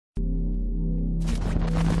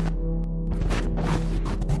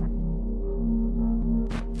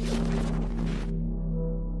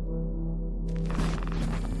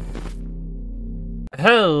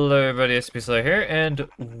Hello everybody, SPSlayer here, and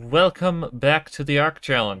welcome back to the Ark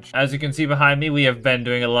Challenge. As you can see behind me, we have been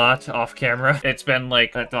doing a lot off camera. It's been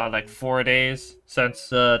like, I thought, like 4 days since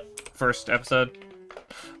the first episode.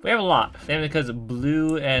 We have a lot, mainly because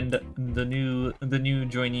Blue and the new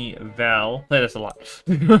joinee, Val, play this a lot.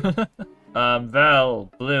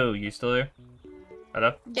 Val, Blue, you still here?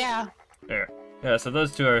 Hello? Yeah. There. Yeah, so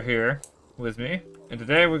those two are here with me, and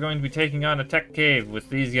today we're going to be taking on a tech cave with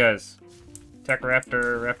these guys. Tech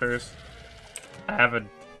raptors. I have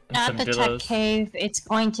Not some the dillos. tech cave. It's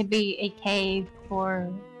going to be a cave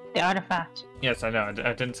for the artifact. Yes, I know.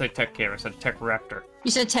 I didn't say tech cave. I said tech raptor.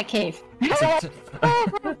 You said tech cave. Yeah,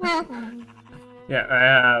 I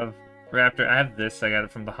have raptor. I have this. I got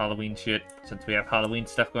it from the Halloween shit, since we have Halloween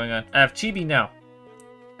stuff going on. I have Chibi now.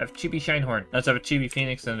 I have Chibi Shinehorn. I also have a Chibi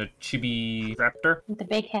Phoenix and a Chibi Raptor. With the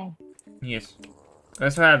big head. Yes. I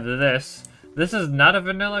also have this. This is not a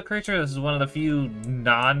vanilla creature. This is one of the few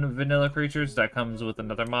non-vanilla creatures that comes with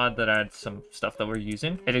another mod that adds some stuff that we're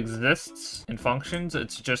using. It exists and functions.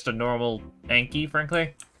 It's just a normal Anki,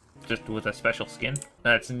 frankly. Just with a special skin.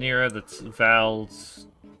 That's Nira, that's Val's,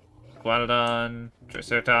 Guanodon,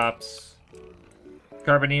 Triceratops,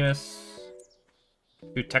 Carbonemus,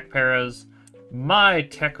 two Tech Paras, my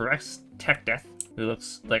Tech Rex, Tech Death, who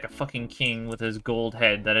looks like a fucking king with his gold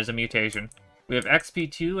head. That is a mutation. We have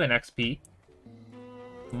XP2 and XP.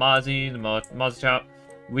 Mozzie, the Mozzchop.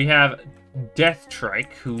 We have Death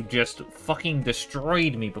Trike, who just fucking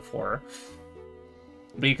destroyed me before.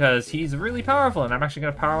 Because he's really powerful, and I'm actually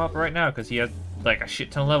going to power him up right now, because he has, like, a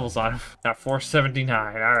shit ton of levels on him. At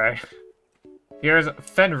 479, alright. Here's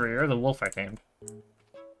Fenrir, the wolf I tamed.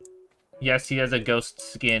 Yes, he has a ghost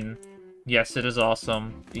skin. Yes, it is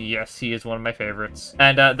awesome. Yes, he is one of my favorites.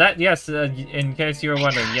 And, in case you were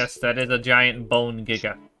wondering, yes, that is a giant bone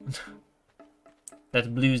giga. That's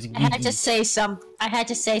Blue's Gigi. I had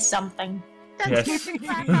to say something. Yes.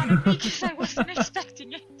 Because I wasn't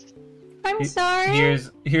expecting it. I'm sorry.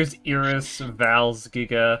 Here's Iris, Val's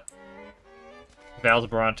Giga, Val's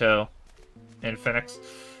Bronto, and Phoenix.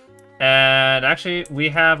 And actually, we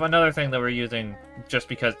have another thing that we're using just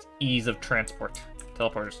because ease of transport.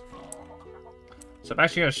 Teleporters. So I'm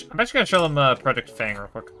actually gonna show them Project Fang real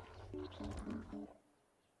quick.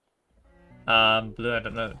 Blue, I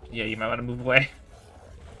don't know. Yeah, you might want to move away.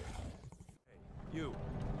 You're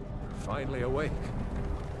finally awake.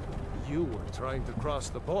 You were trying to cross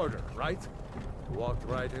the border, right? Walked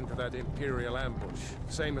right into that Imperial ambush,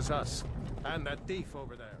 same as us. And that thief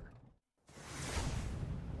over there.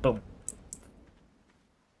 Boom.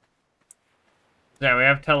 Yeah, we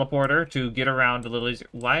have teleporter to get around a little easier.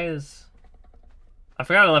 Why is... I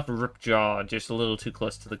forgot I left Ripjaw just a little too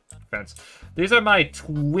close to the fence. These are my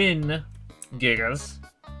twin Gigas.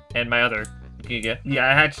 And my other Giga. Yeah,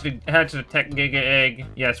 I hatched a Tech Giga egg.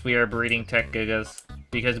 Yes, we are breeding Tech Gigas.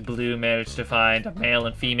 Because Blue managed to find a male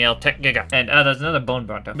and female Tech Giga. And there's another Bone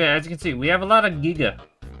Bronto. Yeah, as you can see, we have a lot of Giga.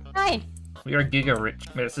 Hi. We are Giga rich.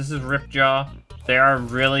 Yes, this is Ripjaw. They are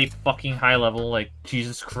really fucking high level, like,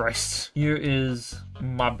 Jesus Christ. Here is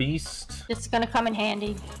my beast. It's gonna come in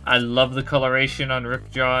handy. I love the coloration on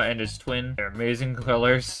Ripjaw and his twin. They're amazing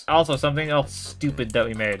colors. Also, something else stupid that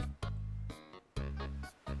we made.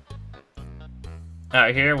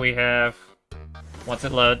 Out here we have, once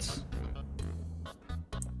it loads,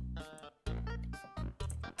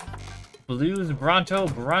 Blue's Bronto,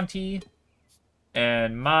 Bronte,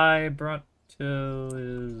 and my Bronto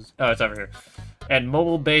is... Oh, it's over here. And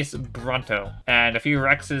Mobile Base Bronto, and a few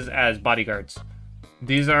Rexes as bodyguards.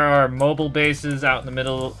 These are our mobile bases out in the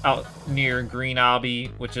middle, out near Green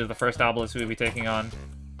Obby, which is the first obelisk we'll be taking on.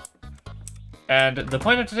 And the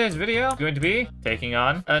point of today's video is going to be taking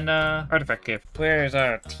on an artifact cave. Where's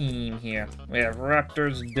our team here? We have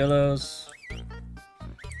raptors, dillos.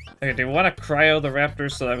 Okay, do we want to cryo the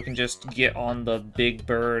raptors so that we can just get on the big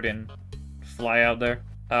bird and fly out there?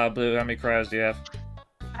 Blue, how many cryos do you have?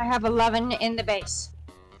 I have 11 in the base.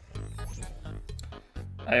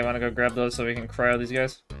 I want to go grab those so we can cryo these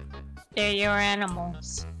guys. They're your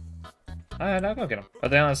animals. Alright, I'll go get them. Are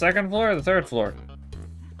they on the second floor or the third floor?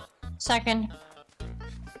 Second.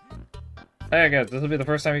 Hey guys, this will be the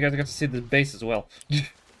first time you guys get to see this base as well.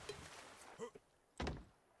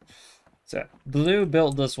 So, Blue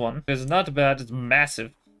built this one. It's not bad, it's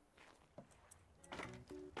massive.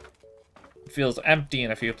 It feels empty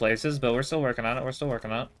in a few places, but we're still working on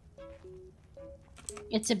it,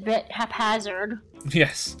 It's a bit haphazard.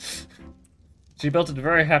 Yes. She built it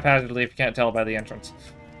very haphazardly if you can't tell by the entrance.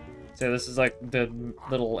 So this is like the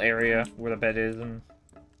little area where the bed is, and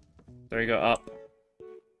there you go, up.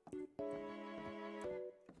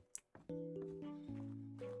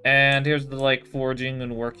 And here's the, like, foraging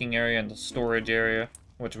and working area and the storage area,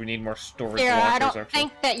 which we need more storage Yeah, lockers, I don't actually.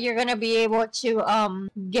 think that you're gonna be able to,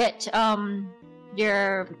 get,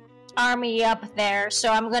 your army up there,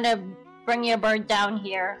 so I'm gonna bring your bird down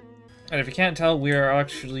here. And if you can't tell, we are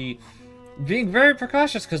actually being very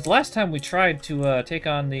precautious, because last time we tried to, take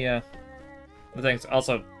on the things.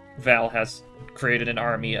 Also, Val has created an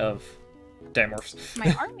army of Dimorphs.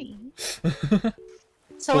 My army.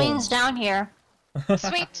 Celine's down here.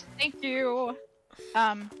 Sweet, thank you.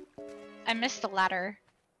 I missed the ladder.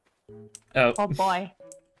 Oh. Oh boy.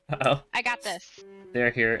 Uh-oh. I got this. They're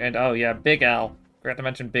here. And, oh yeah, Big Al. Forgot to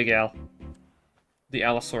mention Big Al. The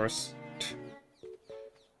Allosaurus.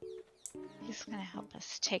 He's gonna help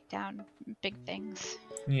us take down big things.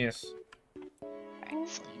 Yes. Alright,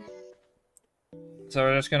 Celine. So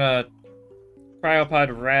we're just gonna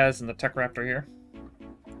cryopod Raz and the Tech Raptor here.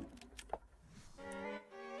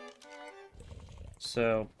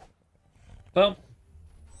 So, well,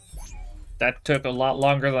 that took a lot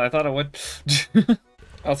longer than I thought it would.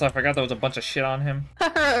 Also, I forgot there was a bunch of shit on him.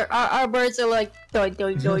 our birds are like doi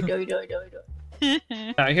doi doi doi doi doi doi.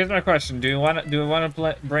 Here's my question: Do we want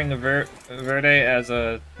to bring Verde as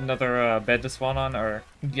another bed to spawn on, or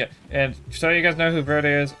yeah? And so you guys know who Verde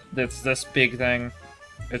is? It's this big thing.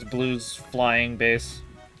 It's Blue's flying base.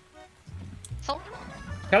 So,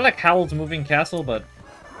 Kind of like Howl's Moving Castle, but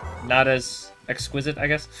not as exquisite, I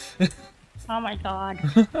guess. Oh my god.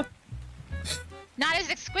 not as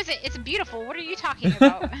exquisite, it's beautiful. What are you talking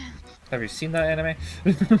about? Have you seen that anime?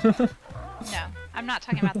 No, I'm not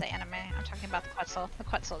talking about the anime. I'm talking about the Quetzal. The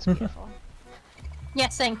Quetzal is beautiful.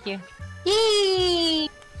 Yes, thank you. Yee!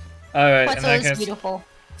 Alright, in Quetzal that is case, beautiful.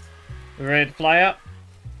 we ready to fly up?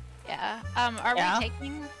 Yeah. Are Yeah. we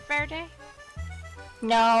taking Verde?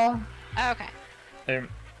 No. Oh, okay.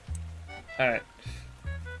 Alright.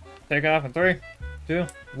 Take off in 3, 2,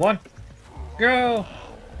 1, go!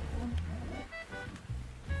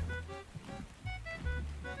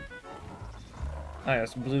 Oh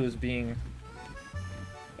yes, Blue is being...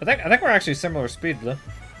 I think we're actually similar speed, Blue.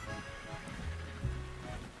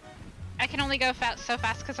 I can only go so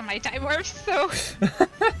fast because of my Dimorphs, so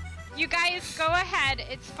you guys go ahead.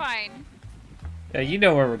 It's fine. Yeah, you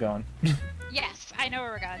know where we're going. Yes, I know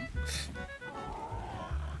where we're going.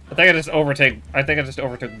 I think I just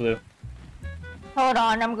overtook Blue. Hold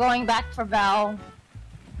on, I'm going back for Val.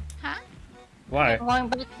 Huh? Why? I'm going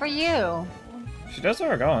back for you. She knows where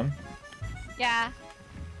we're going. Yeah.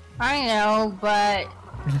 I know, but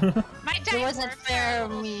My It wasn't Dimorphs fair are a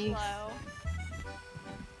of little me. slow.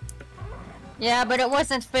 yeah, but it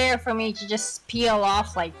wasn't fair for me to just peel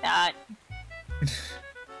off like that.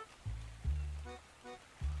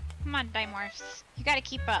 Come on, Dimorphs. You gotta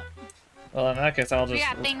keep up. Well, in that case, I'll We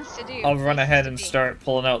just... got things to do. I'll run places ahead to and be. start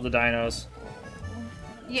pulling out the dinos.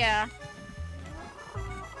 Yeah.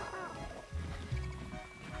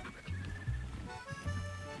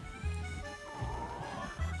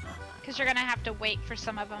 Because you're gonna have to wait for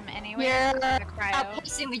some of them anyway. Yeah, because of the cryo.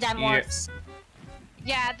 outpacing the Dimorphs.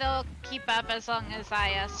 Yeah, they'll keep up as long as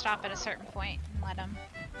I stop at a certain point and let them.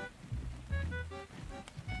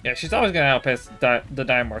 Yeah, she's always gonna outpace the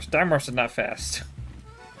Dimorphs. Dimorphs are not fast.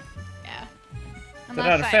 Yeah. They're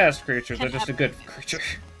not a fast creature, they're just a good creature.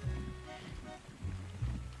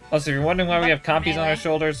 Also, if you're wondering why we have compies on our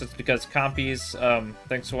shoulders, it's because compies,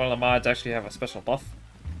 thanks to one of the mods, actually have a special buff.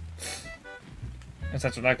 And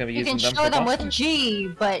since we're not going to be You using can them show them for buff, with G,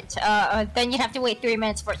 but then you have to wait 3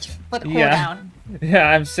 minutes for the Yeah. cooldown. yeah,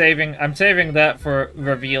 I'm saving that for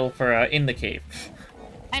reveal for in the cave.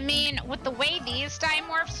 I mean, with the way these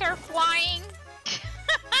Dimorphs are flying.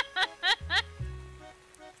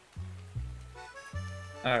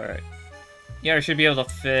 Alright. Yeah, we should be able to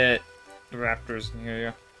fit the raptors in here,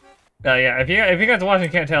 yeah. Yeah, if you guys watching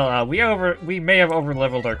can't tell, we may have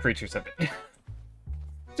over-leveled our creatures a bit.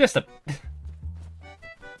 Just a...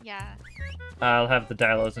 Yeah. I'll have the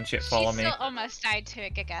Dilos and shit follow She me. still almost died to a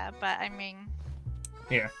Giga, but I mean.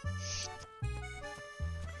 Yeah.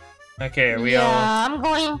 Okay, are we yeah, all... I'm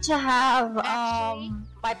going to have Actually-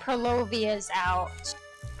 my Perlovias out.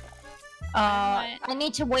 I I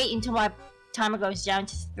need to wait until my timer goes down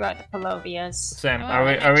to throw out the Perlovias. Sam, I are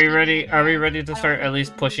we actually ready? do Are we that. ready to I start want at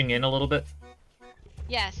least to- pushing in a little bit?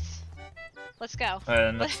 Yes. Let's go.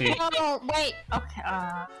 And let's see. Oh wait, okay.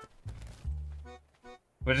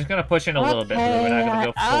 We're just gonna push in a little bit, but we're not gonna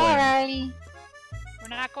go full in. Alrighty. We're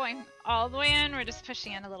not going all the way in, we're just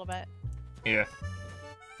pushing in a little bit. Yeah.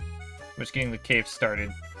 We're just getting the cave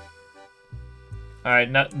started.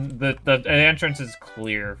 Alright, the entrance is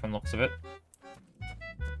clear from the looks of it.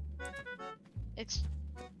 It's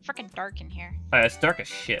freaking dark in here. It's dark as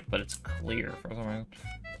shit, but it's clear for some reason.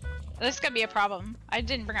 This is gonna be a problem. I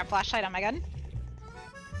didn't bring a flashlight on my gun.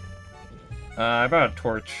 I brought a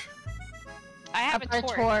torch. I have a Up a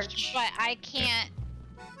torch, torch. but I can't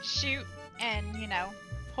shoot and, you know,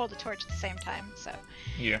 hold a torch at the same time, so.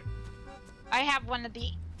 Yeah. I have one of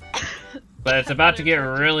the... But it's about to get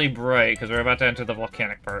really bright, because we're about to enter the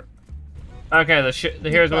volcanic part. Okay,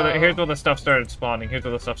 here's where the stuff started spawning. Here's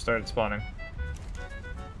where the stuff started spawning.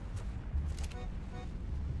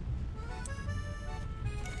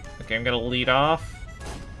 Okay, I'm gonna lead off.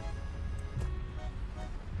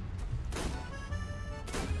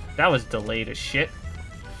 That was delayed as shit.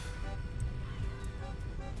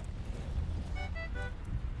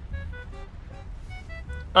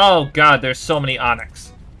 Oh god, there's so many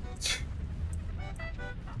onyx.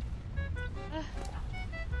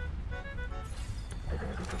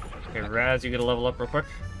 Okay, Raz, you gotta level up real quick.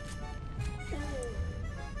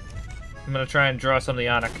 I'm gonna try and draw some of the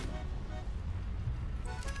onyx.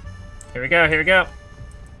 Here we go, here we go.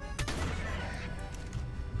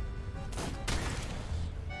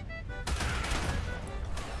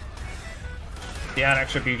 The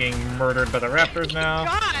onyx should be getting murdered by the raptors now.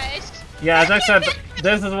 Gosh! Yeah, as I said,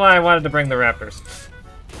 this is why I wanted to bring the raptors.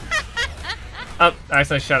 Oh, I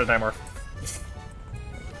accidentally shot a dimorph.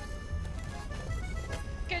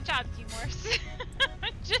 Good job, Timors.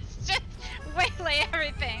 just waylay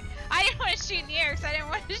everything. I didn't want to shoot in the air because I didn't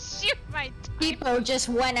want to shoot my Peepo just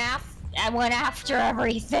went after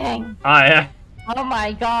everything. Oh, yeah. Oh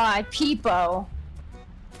my god, Peepo.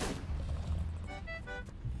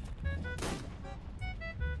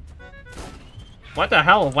 What the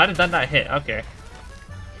hell? Why did that not hit? Okay.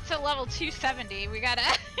 It's a level 270. We gotta...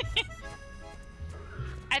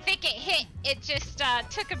 I think it hit. It just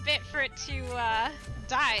took a bit for it to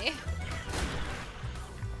die.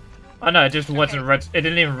 Oh no, it just wasn't. It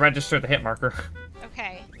didn't even register the hit marker.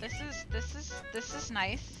 Okay, this is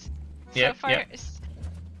nice. Yep, So far, yep.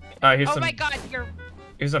 Here's oh some. my god, you're...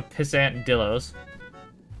 Here's some pissant dillos.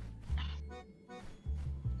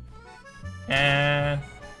 And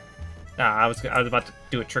I was about to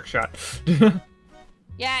do a trick shot.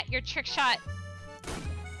 Yeah, your trick shot.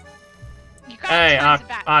 You got Hey, tons of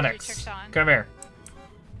back with your Onyx, tricks on. come here.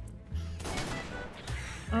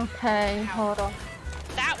 Okay, hold on.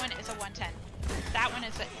 That one is a 110. That one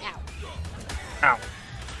is a... Ow. Ow.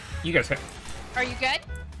 You guys hit. Are you good?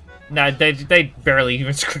 Nah, they barely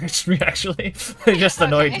even scratched me, actually. They just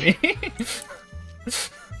annoyed Okay. me.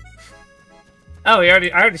 Oh, I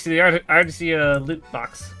already see a loot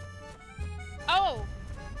box. Oh!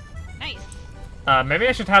 Nice. Maybe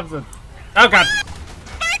I should have the... Oh god!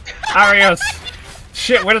 Arios!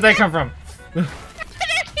 Shit, where did they come from? They're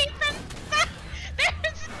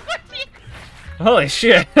scorpions. Holy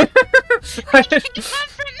shit! They came up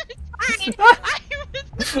from the side. I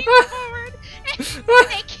was looking forward. And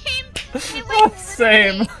they came... They like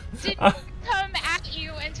Same. didn't come at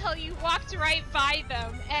you until you walked right by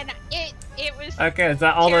them. And it was... Okay, is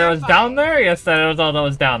that all that was down there? Yes, that was all that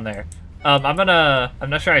was down there. I'm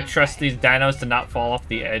not sure I trust these dinos to not fall off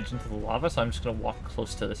the edge into the lava, so I'm just gonna walk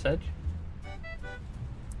close to this edge.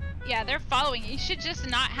 Yeah, they're following you. You should just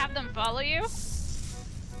not have them follow you.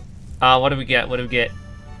 What do we get? What do we get?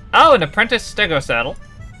 Oh, an apprentice stego saddle.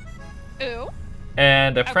 Ooh.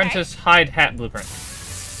 And apprentice hide hat blueprint.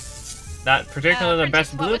 Not particularly the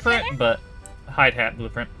best Apprentice, what was blueprint, but hide hat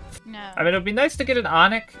blueprint. No. I mean, it would be nice to get an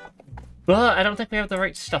onyx, but I don't think we have the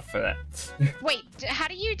right stuff for that. Wait, how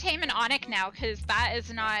do you tame an onyx now? Because that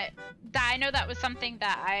is not... I know that was something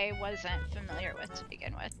that I wasn't familiar with to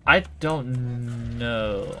begin with. I don't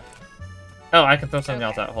know. Oh, I can throw something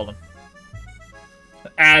else out. Hold on.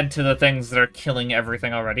 Add to the things that are killing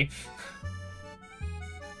everything already.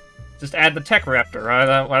 Just add the tech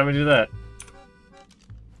raptor. Why do we do that?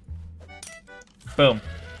 Boom.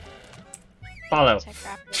 Follow. Tech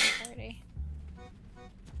raptor party.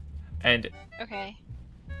 And Okay.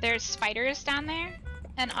 There's spiders down there,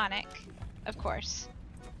 and onyx, of course.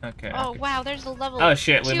 okay. Oh okay. wow, there's a level. Oh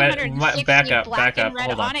shit! We might 260 back up. black Back up. and red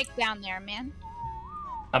Hold on. onyx down there, man.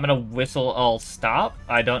 I'm gonna whistle. I'll stop.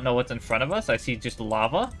 I don't know what's in front of us. I see just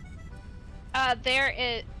lava. There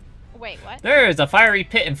is. Wait, what? There is a fiery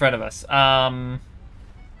pit in front of us.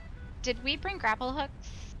 Did we bring grapple hooks?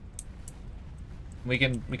 We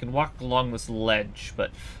can walk along this ledge,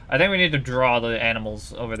 but I think we need to draw the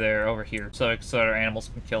animals over here, so our animals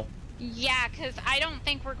can kill. Yeah, because I don't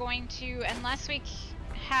think we're going to, unless we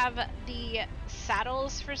have the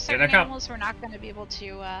saddles for certain they come. animals, we're not going to be able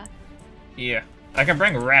to, Yeah, I can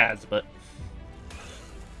bring Raz, but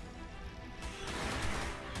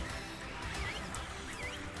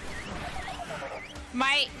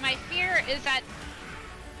My fear is that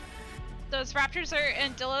those raptors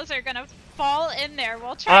and dillos are gonna fall in there.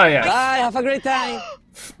 We'll try. Oh yeah. Bye, have a great time.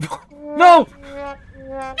 No!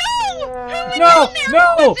 No! No!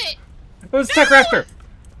 No! Was it? It was Tech Raptor.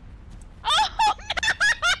 Oh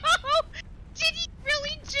no! Did he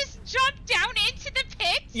really just jump down into the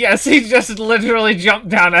pit? Yes, he just literally jumped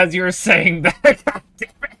down as you were saying that. God damn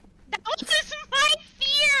it. That was my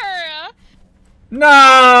fear!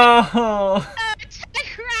 No!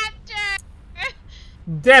 Tech Raptor!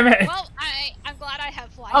 Damn it. Well, I'm glad I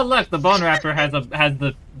have life. Oh look, the Bone Raptor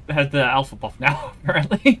has the alpha buff now,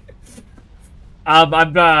 apparently.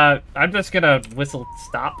 I'm just gonna whistle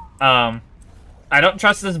stop. I don't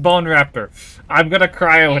trust this Bone Raptor. I'm gonna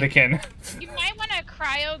cryo it again. You might want to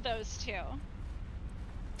cryo those two.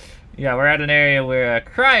 Yeah, we're at an area where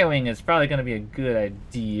cryoing is probably gonna be a good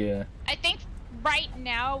idea. I think right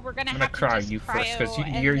now we're gonna I'm have gonna cryo to just you first because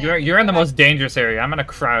and you're in the go most dangerous area. I'm gonna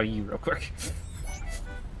cryo you real quick.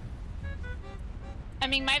 I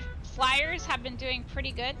mean, my flyers have been doing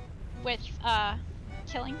pretty good with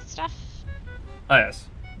killing stuff. Oh yes,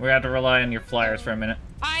 we have to rely on your flyers for a minute.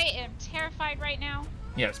 I am terrified right now.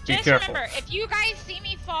 Yes, be Just careful. remember, if you guys see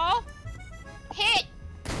me fall, hit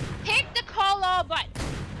the call all button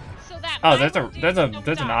so that. Oh, my there's dudes don't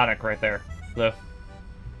an die. Onyx right there, Blue.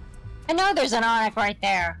 I know there's an Onyx right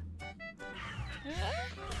there. I'm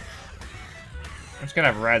just gonna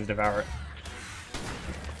have Raz devour it.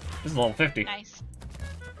 This is level 50. Nice.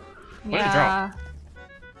 What did it drop?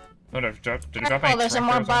 Oh, did it drop any Oh, there's some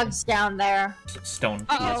more tractors or bugs down there. something? Stone.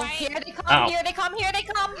 Uh oh, Yes. here they come, Ow. here they come, here they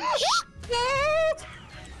come! Shit!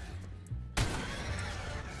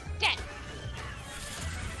 Dead.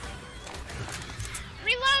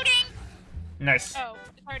 Reloading. Nice. Oh,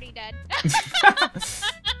 it's already dead.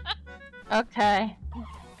 Okay.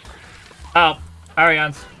 Oh,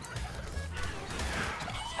 Arians.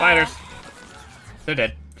 Spiders. They're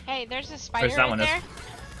dead. Hey, there's a spider that right one is. there.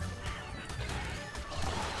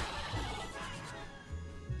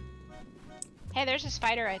 Hey, there's a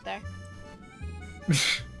spider right there.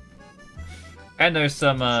 And there's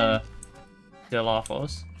some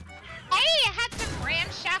Dillophos. Hey, I had some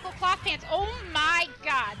ramshackle cloth pants. Oh my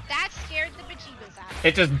god, that scared the bejeebus out of me.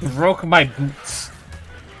 It just broke my boots.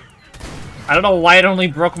 I don't know why it only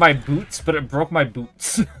broke my boots, but it broke my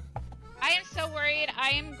boots. I am so worried I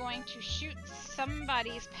am going to shoot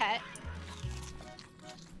somebody's pet.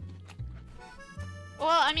 Well,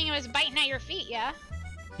 I mean, it was biting at your feet, yeah?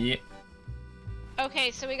 Yeah. Okay,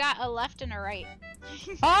 so we got a left and a right.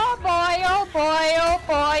 Oh boy, oh boy, oh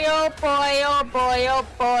boy, oh boy, oh boy, oh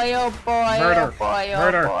boy, oh boy, Murder. oh boy, oh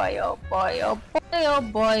Murder. boy, oh boy, oh boy, oh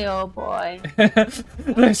boy, oh boy.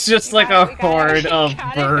 There's just like got a it, we got it, horde we of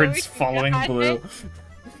got it, birds we following got Blue. it.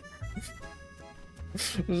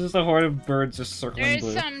 There's just a horde of birds just circling There's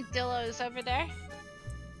Blue. some dillos over there.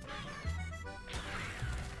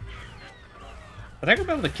 I think I'll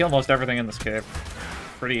be able to kill most everything in this cave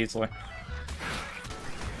pretty easily.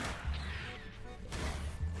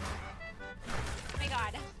 Oh my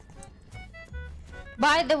god.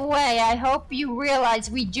 By the way, I hope you realize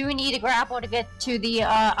we do need a grapple to get to the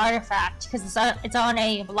artifact because it's on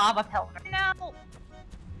a lava pillar. No.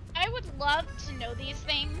 I would love to know these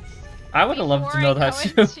things. I would have loved to know that too.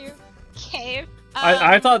 Before I go into cave.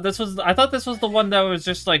 I thought this was the one that was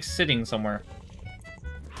just like sitting somewhere.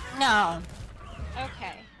 No.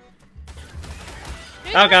 Okay.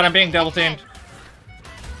 Oh god, I'm being double teamed.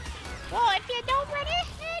 Well, if you don't run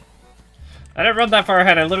ahead. I didn't run that far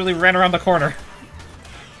ahead. I literally ran around the corner.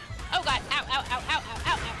 Oh god! Ow! Ow! Ow! Ow! Ow!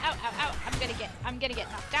 Ow! Ow! Ow! Ow! I'm gonna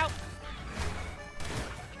get knocked out.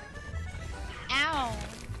 Ow!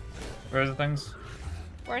 Where's the things?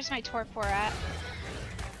 Where's my torpor at?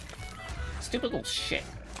 Stupid little shit.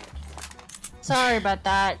 Sorry about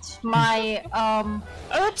that. My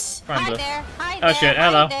oops. Fine, Hi Blue. there. Hi Oh there. shit, Hi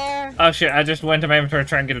hello. there. Oh shit, I just went to my inventory to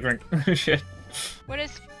try and get a drink. Shit. What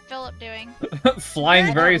is Philip doing? Flying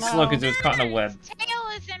I very don't slow know. because it was caught in a web. His tail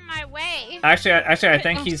is in my way. Actually, I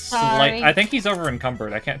think I'm he's sorry. I think he's over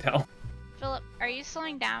encumbered. I can't tell. Philip, are you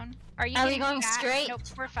slowing down? Are you? Are we getting going fat? straight? Nope,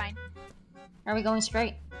 we're fine. Are we going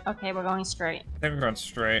straight? Okay, we're going straight. I think we're going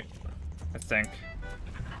straight. I think.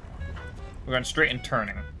 We're going straight and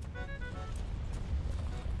turning.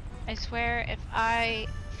 I swear, if I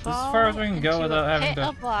As fall far as we can go into without a having pit to-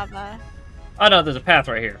 of lava. Oh no, there's a path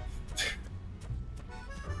right here.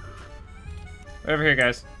 Right over here,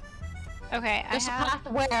 guys. Okay, There's a I have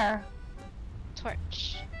path where?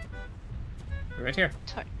 torch. Right here.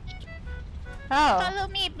 Torch. Oh. Follow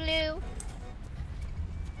me, Blue.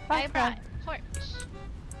 I Okay. brought torch.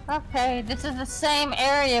 Okay, this is the same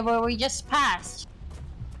area where we just passed.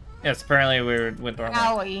 Yes, apparently we went the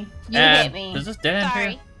wrong way. Owie. You And hit me. Is this dead end Sorry.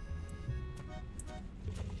 here?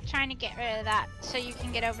 Trying to get rid of that so you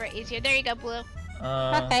can get over it easier. There you go, Blue.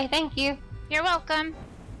 Okay, thank you. You're welcome.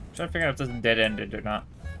 Trying to figure out if this is dead ended or not.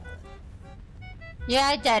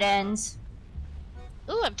 Yeah, it dead ends.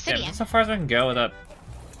 Ooh, Yeah, obsidian. that's how far as I can go without.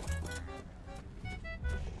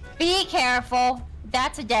 Be careful.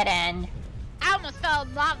 That's a dead end. I almost fell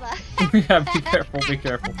in lava. Yeah, be careful, be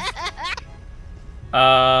careful.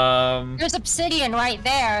 There's obsidian right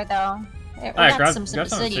there, though. We Alright, got some grab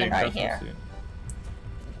some obsidian right grab some here. obsidian.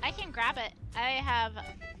 I can grab it. I have.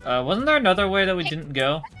 Wasn't there another way that we didn't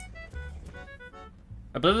go?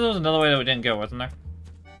 I believe there was another way that we didn't go, wasn't there?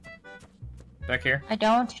 Back here? I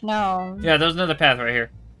don't know. Yeah, there was another path right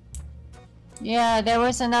here. Yeah, there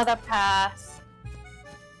was another path.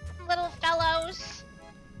 Little fellows.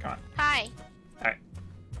 Come on. Hi. Hi.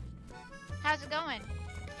 How's it going?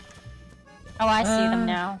 Oh, I see them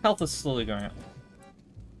now. Health is slowly going up.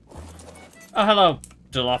 Oh, hello,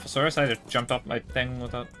 Dilophosaurus. I just jumped off my thing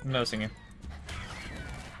without noticing you.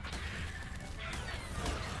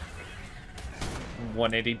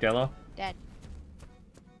 $180 Dello. Dead.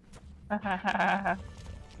 Oh, Have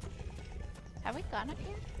we gone up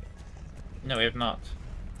here? No, we have not.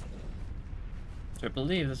 So I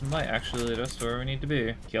believe this might actually lead us to where we need to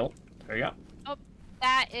be. Kill. There you go. Oh,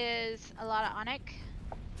 that is a lot of onyx.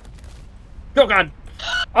 Oh god!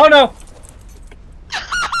 Oh no!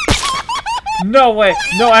 No way!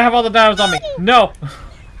 No, I have all the dinos on me! No!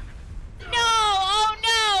 No! Oh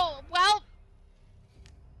no! Well,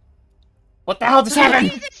 What the hell just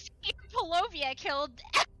happened? Polovia killed.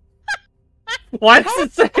 Why does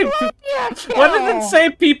it say? Why does it kill. say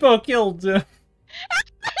people killed? don't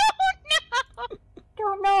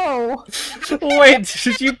know. Wait,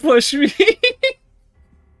 did you push me?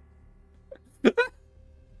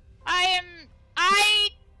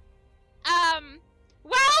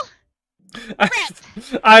 Well,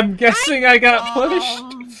 I'm guessing I got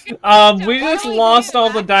pushed. We just lost all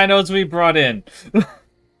the dinos we brought in.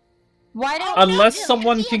 Why don't Unless I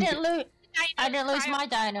someone can didn't I didn't lose my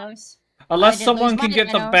dinos. Unless didn't someone lose can my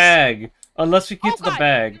get the dinos. bag. Unless we get Oh to the god,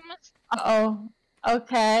 bag. you almost- Uh-oh.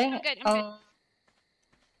 Okay. I'm good, I'm good.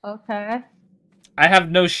 Okay. I have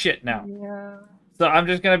no shit now. Yeah. So I'm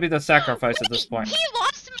just gonna be the sacrifice at this Wait, point. He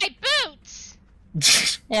lost my boots!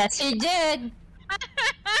 Yes, he did.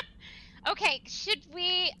 Okay, should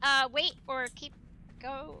we wait or keep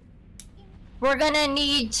go? We're gonna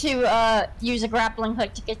need to use a grappling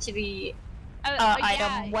hook to get to the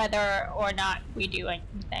item, whether or not we do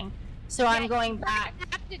anything. So I'm going back. We're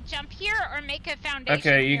gonna have to jump here or make a foundation.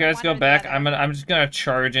 Okay, you here, guys one go or the back. other. I'm just gonna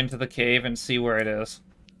charge into the cave and see where it is.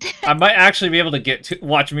 I might actually be able to get to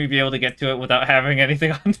watch me be able to get to it without having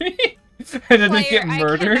anything on me. And then just get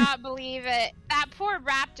murdered. I cannot believe it. That poor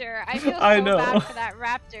raptor. I feel so I know. bad for that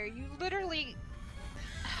raptor. You literally.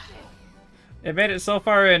 It made it so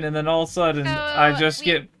far in, and then all of a sudden, So, I just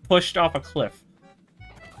get pushed off a cliff.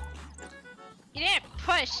 You didn't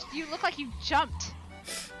push. You look like you jumped.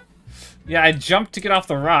 Yeah, I jumped to get off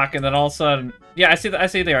the rock, and then all of a sudden, yeah, I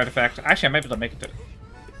see the artifact. Actually, I might be able to make it to it.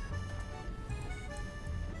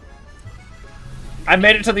 I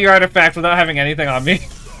made it to the artifact without having anything on me.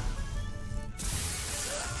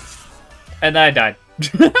 And then I died.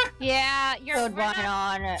 Yeah, you're. Code we're one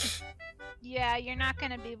not- on. Yeah, you're not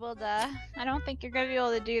gonna be able to. I don't think you're gonna be able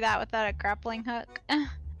to do that without a grappling hook.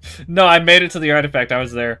 No, I made it to the artifact. I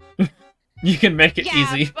was there. You can make it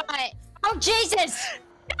yeah, easy. but Oh Jesus!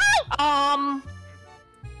 no.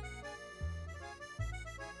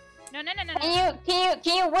 Can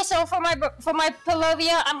you whistle for my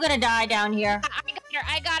Polovia? I'm gonna die down here.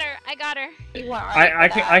 I got her. You are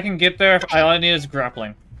I can get there. All I need is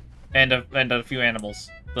grappling, and a few animals.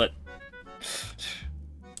 But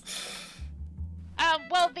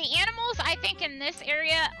Well, the animals I think in this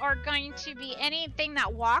area are going to be anything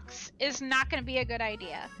that walks is not going to be a good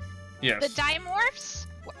idea. yes, The dimorphs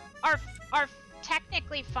are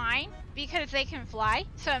technically fine because they can fly,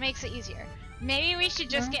 so it makes it easier. Maybe we should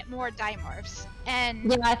just get more dimorphs. And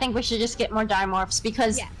Yeah, I think we should just get more dimorphs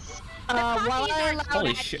because yes, the while puppies I aren't allowed,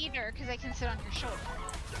 Holy bad shit. either because they can sit on your shoulder.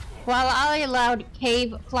 while I allowed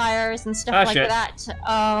cave flyers and stuff Ah, like shit. that,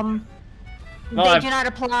 Well, they I've- do not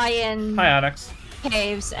apply in hi Onyx.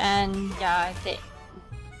 caves, and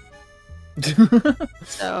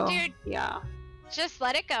so Dude. yeah, Just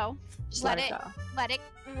let it go. just let let it- it go.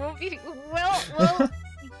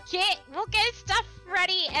 We'll get stuff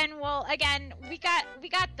ready, and we got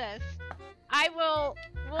this. We'll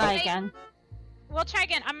try again.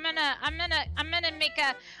 I'm gonna make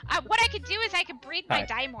what I could do is I could breed my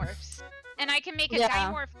Hi. dimorphs, and I can make a Yeah.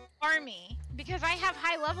 dimorph army, because I have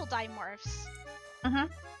high level dimorphs.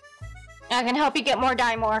 I can help you get more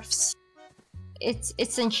dimorphs. It's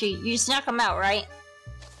Cinchi. You just knock them out, right?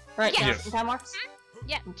 Right, Yes. dimorphs?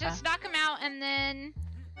 Yeah, just knock them out and then...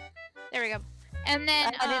 There we go. And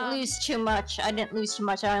then, I didn't lose too much. I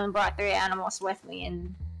only brought 3 animals with me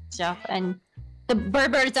and stuff. And the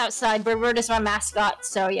Bird is outside. Bird is my mascot,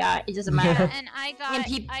 so yeah, it doesn't matter. and I got... And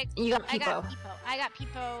you got Peepo. I got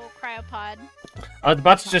Peepo Cryopod. I was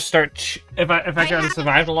about to just start. If I could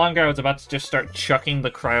survive longer, I was about to just start chucking the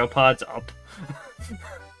cryopods up.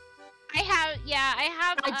 I have.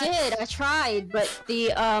 I did. I tried, but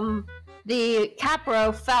the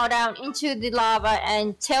Capro fell down into the lava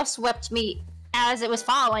and tail swept me as it was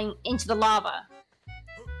falling into the lava.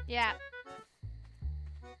 Yeah.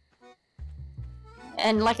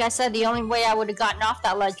 And like I said, the only way I would have gotten off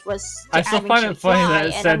that ledge was to I still find it funny that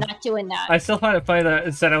it and said. I'm not doing that. I still find it funny that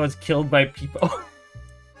it said I was killed by Peepo.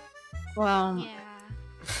 Well, Yeah.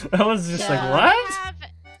 I was just like, Yeah. what? I have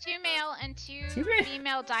 2 male and 2 Excuse me?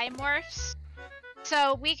 female dimorphs,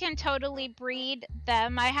 so we can totally breed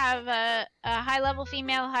them. I have a high level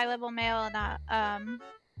female, high level male, and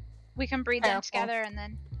we can breed them Careful. together, and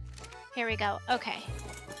then here we go. Okay.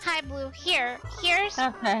 Hi, Blue. Here's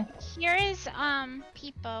okay. here is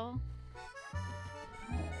Peepo.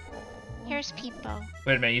 Here's Peepo.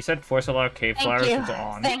 Wait a minute, you said Force Alarm Cave Thank Flowers you. was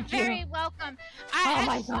on. Thank Very you. welcome. Oh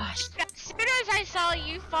my gosh. As soon as I saw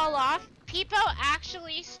you fall off, Peepo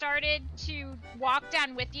actually started to walk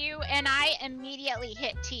down with you, and I immediately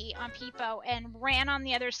hit T on Peepo and ran on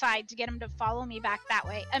the other side to get him to follow me back that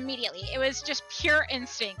way. Immediately. It was just pure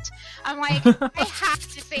instinct. I'm like, I have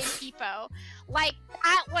to save Peepo. Like,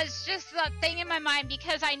 that was just the thing in my mind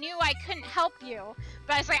because I knew I couldn't help you.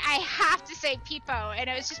 But I was like, I have to save Peepo. And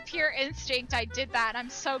it was just pure instinct. I did that. I'm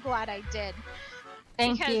so glad I did.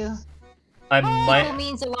 Thank Because- you. I Peepo might.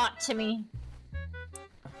 means a lot to me.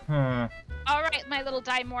 Alright, my little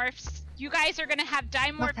dimorphs. You guys are gonna have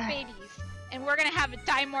dimorph Okay. babies. And we're gonna have a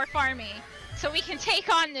dimorph army. So we can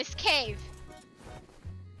take on this cave.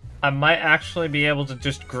 I might actually be able to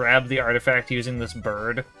just grab the artifact using this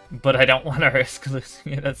bird, but I don't want to risk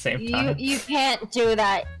losing it at the same time. You can't do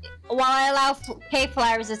that. While I allow cave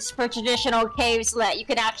flowers, it's for traditional caves that you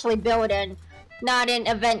can actually build in, not in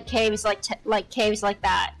event caves like caves like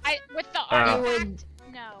that. With the Uh. artifact,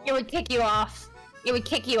 no. It would kick you off. It would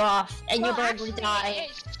kick you off, and your Well, bird would actually, die.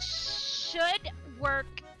 It should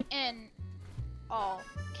work in all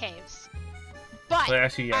caves. But But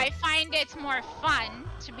actually, yeah. I find it's more fun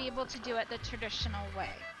to be able to do it the traditional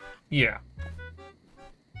way. Yeah.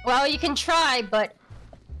 Well, you can try, but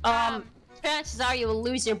chances are you will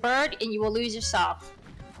lose your bird and you will lose yourself.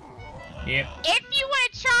 Yeah. If you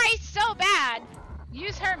want to try so bad,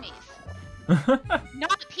 use Hermes,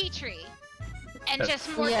 not Petrie, and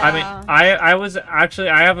just more. Yeah. I mean, I was actually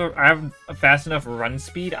I have a fast enough run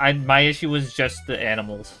speed. My issue was just the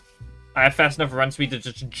animals. I have fast enough run speed to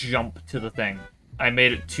just jump to the thing. I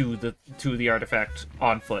made it to the artifact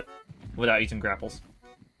on foot without using grapples.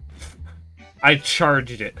 I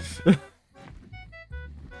charged it.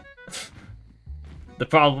 The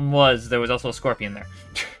problem was there was also a scorpion there.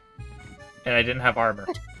 And I didn't have armor.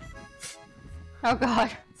 Oh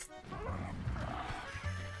god.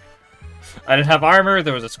 I didn't have armor,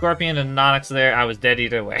 there was a scorpion and an onyx there, I was dead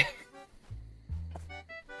either way.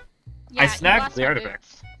 Yeah, I you snagged lost the my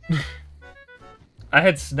artifact. boots. I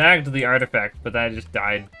had snagged the artifact, but then I just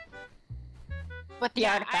died. With the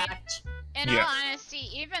Yeah, artifact. In Yeah. all honesty,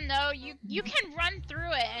 even though you can run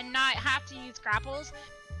through it and not have to use grapples,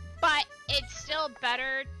 but it's still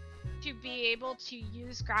better to be able to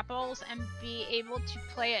use grapples and be able to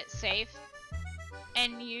play it safe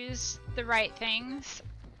and use the right things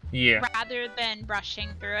Yeah. rather than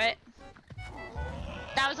rushing through it.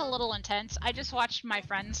 That was a little intense. I just watched my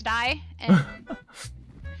friends die, and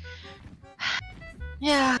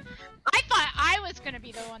Yeah. I thought I was gonna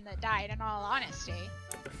be the one that died, in all honesty.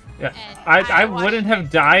 Yeah. And I watched wouldn't my have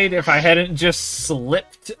died if I hadn't just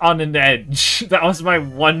slipped on an edge. That was my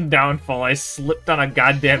one downfall. I slipped on a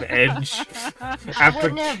goddamn edge. I After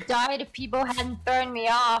wouldn't have died if people hadn't thrown me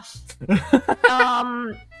off.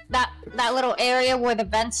 That little area where the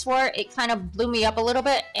vents were, it kind of blew me up a little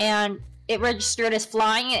bit, and it registered as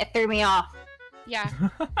flying, and it threw me off. Yeah.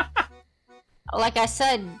 Like I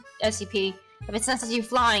said, SCP, if it senses you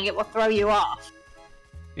flying, it will throw you off.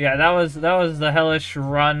 Yeah, that was the hellish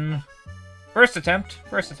run. First attempt.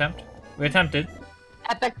 We attempted.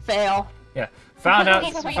 Epic fail. Yeah. Found out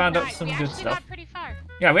We some actually good stuff. got pretty far.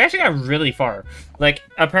 Yeah, we actually got really far. Like,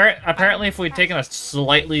 apparently if we'd taken a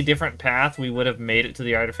slightly different path, we would have made it to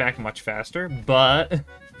the artifact much faster, but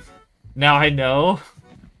now I know.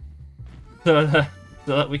 so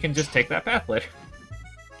that we can just take that path later.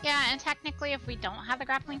 Yeah, and technically if we don't have the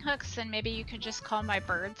grappling hooks, then maybe you could just call my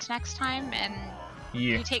birds next time, and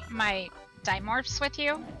you take my dimorphs with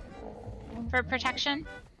you for protection.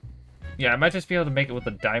 Yeah, I might just be able to make it with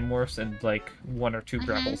the dimorphs and like 1 or 2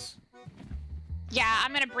 grapples. Yeah,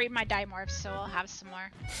 I'm gonna breed my dimorphs, so I'll have some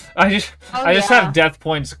more. I just have death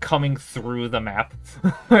points coming through the map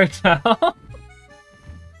right now.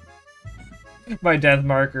 My death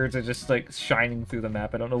markers are just like shining through the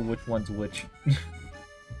map. I don't know which one's which.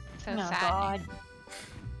 So sad. God.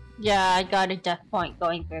 Yeah, I got a death point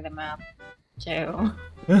going through the map too.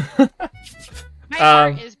 My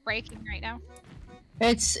heart is breaking right now.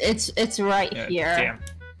 It's right here. Damn.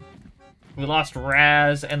 We lost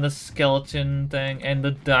Raz and the skeleton thing and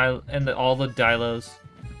all the Dilos.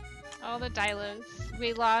 All the Dilos.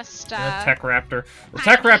 We lost and the Tech Raptor. The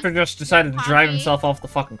Tech Raptor just decided to drive himself off the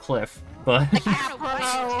fucking cliff, but I don't know what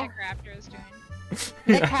the Tech Raptor is doing.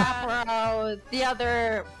 The Capro, the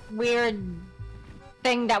other weird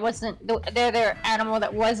thing that wasn't the other animal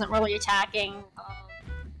that wasn't really attacking.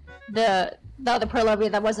 The other Purlovia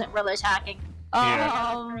that wasn't really attacking.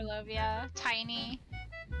 Purlovia, tiny.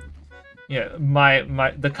 Yeah,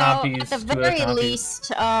 the compies. At the very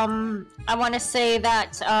least, I want to say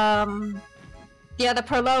that the other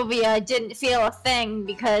Purlovia didn't feel a thing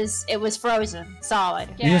because it was frozen solid.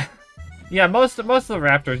 Yeah. Yeah, most of the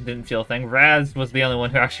raptors didn't feel a thing. Raz was the only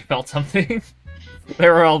one who actually felt something. They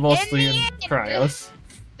were all mostly in cryos.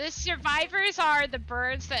 The survivors are the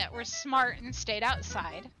birds that were smart and stayed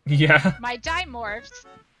outside. Yeah. My dimorphs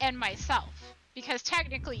and myself, because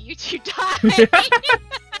technically you two died.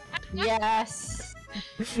 Yes.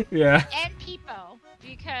 Yeah. And Peepo,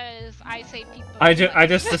 because I say Peepo. I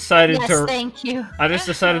just decided yes, thank you. I just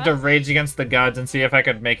decided to rage against the gods and see if I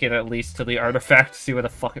could make it at least to the artifact to see what the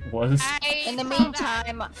fuck it was. In the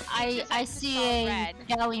meantime, I see a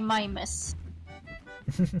Gallimimus.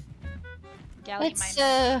 It's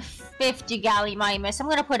 50 Gallimimus. I'm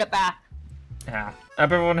gonna put it back. Yeah. I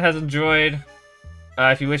hope everyone has enjoyed.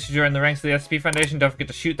 If you wish to join the ranks of the SCP Foundation, don't forget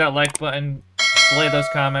to shoot that like button, display those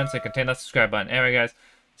comments, and contain that subscribe button. Anyway, guys,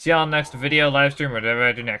 see y'all in the next video, live stream, or whatever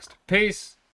I do next. Peace!